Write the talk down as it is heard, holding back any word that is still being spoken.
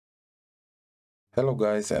Hello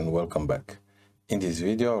guys and welcome back. In this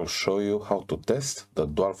video I'll show you how to test the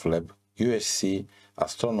Dwarf Lab UHC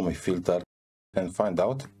astronomy filter and find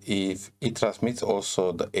out if it transmits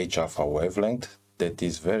also the H-alpha wavelength that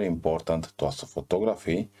is very important to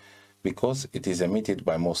astrophotography because it is emitted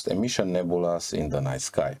by most emission nebulas in the night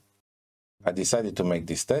sky. I decided to make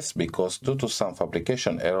this test because due to some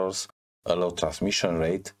fabrication errors, a low transmission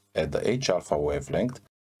rate at the H-alpha wavelength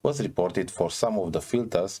was reported for some of the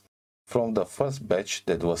filters from the first batch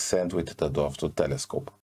that was sent with the Dwarf II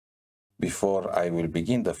telescope. Before I will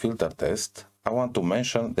begin the filter test, I want to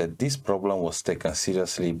mention that this problem was taken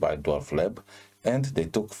seriously by Dwarf Lab and they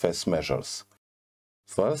took fast measures.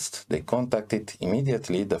 First, they contacted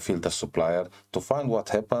immediately the filter supplier to find what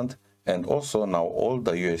happened, and also now all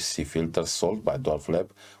the UHC filters sold by Dwarf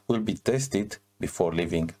Lab will be tested before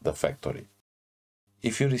leaving the factory.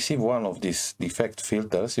 If you receive one of these defect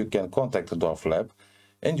filters, you can contact Dwarf Lab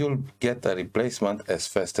and you'll get a replacement as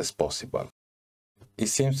fast as possible. It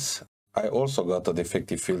seems I also got a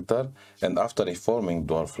defective filter, and after informing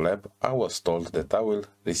Dwarf Lab, I was told that I will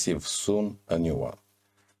receive soon a new one.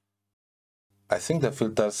 I think the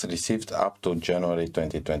filters received up to January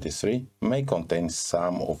 2023 may contain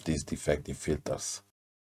some of these defective filters.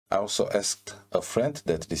 I also asked a friend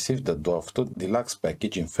that received the Dwarf II deluxe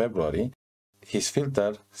package in February. His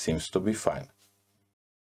filter seems to be fine.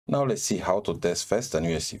 Now let's see how to test fast an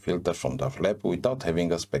UHC filter from Dwarf Lab without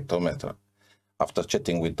having a spectrometer. After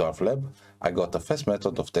chatting with Dwarf Lab, I got a fast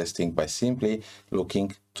method of testing by simply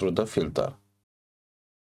looking through the filter.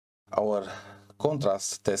 Our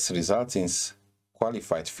contrast test results in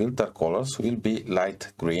qualified filter colors will be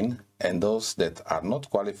light green, and those that are not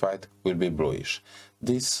qualified will be bluish.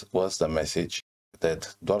 This was the message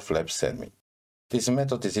that Dwarf Lab sent me. This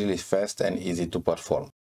method is really fast and easy to perform.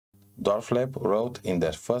 Dwarf Lab wrote in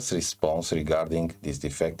their first response regarding these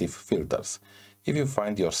defective filters: if you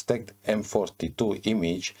find your stacked M42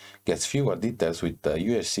 image gets fewer details with the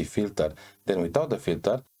UHC filter than without the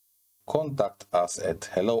filter, contact us at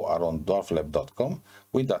hello@dwarflab.com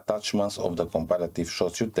with attachments of the comparative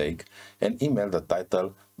shots you take and email the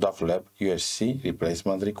title Dwarf Lab UHC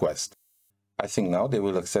replacement request. I think now they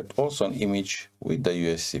will accept also an image with the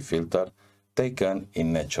UHC filter taken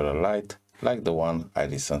in natural light, like the one I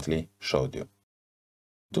recently showed you.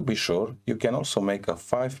 To be sure, you can also make a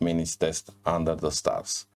 5-minute test under the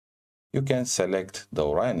stars. You can select the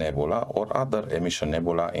Orion Nebula or other emission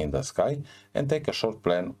nebula in the sky and take a short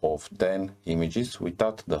plan of 10 images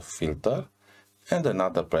without the filter and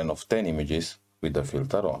another plan of 10 images with the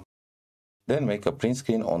filter on. Then make a print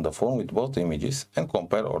screen on the phone with both images and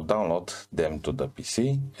compare or download them to the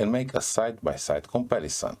PC and make a side-by-side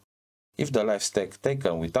comparison. If the live stack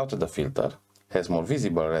taken without the filter has more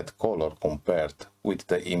visible red color compared with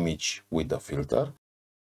the image with the filter,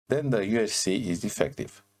 then the UHC is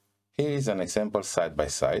defective. Here is an example side by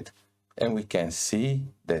side, and we can see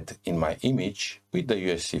that in my image with the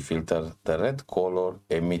UHC filter, the red color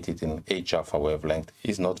emitted in H-alpha wavelength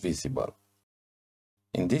is not visible.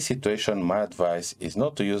 In this situation, my advice is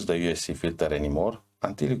not to use the UHC filter anymore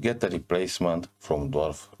until you get a replacement from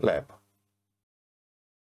Dwarf Lab.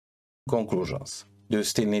 Conclusions. Do you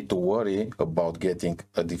still need to worry about getting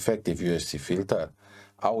a defective UHC filter?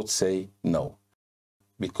 I would say no.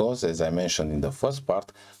 Because, as I mentioned in the first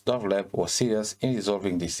part, Dwarf Lab was serious in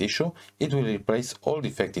resolving this issue. It will replace all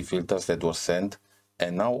defective filters that were sent,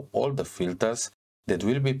 and now all the filters that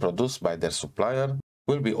will be produced by their supplier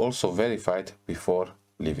will be also verified before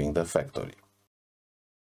leaving the factory.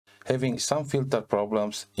 Having some filter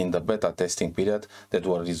problems in the beta testing period that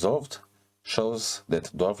were resolved shows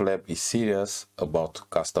that Dwarf Lab is serious about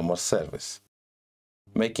customer service.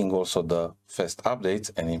 Making also the fast updates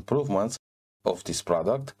and improvements of this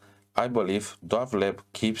product, I believe Dwarf Lab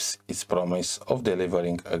keeps its promise of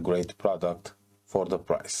delivering a great product for the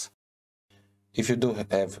price. If you do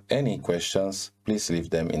have any questions, please leave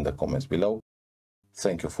them in the comments below.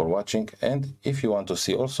 Thank you for watching, and if you want to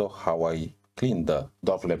see also how I clean the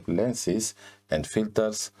Dwarf Lab lenses and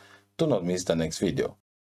filters, do not miss the next video.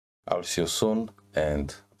 I'll see you soon,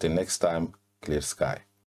 and till next time, clear sky.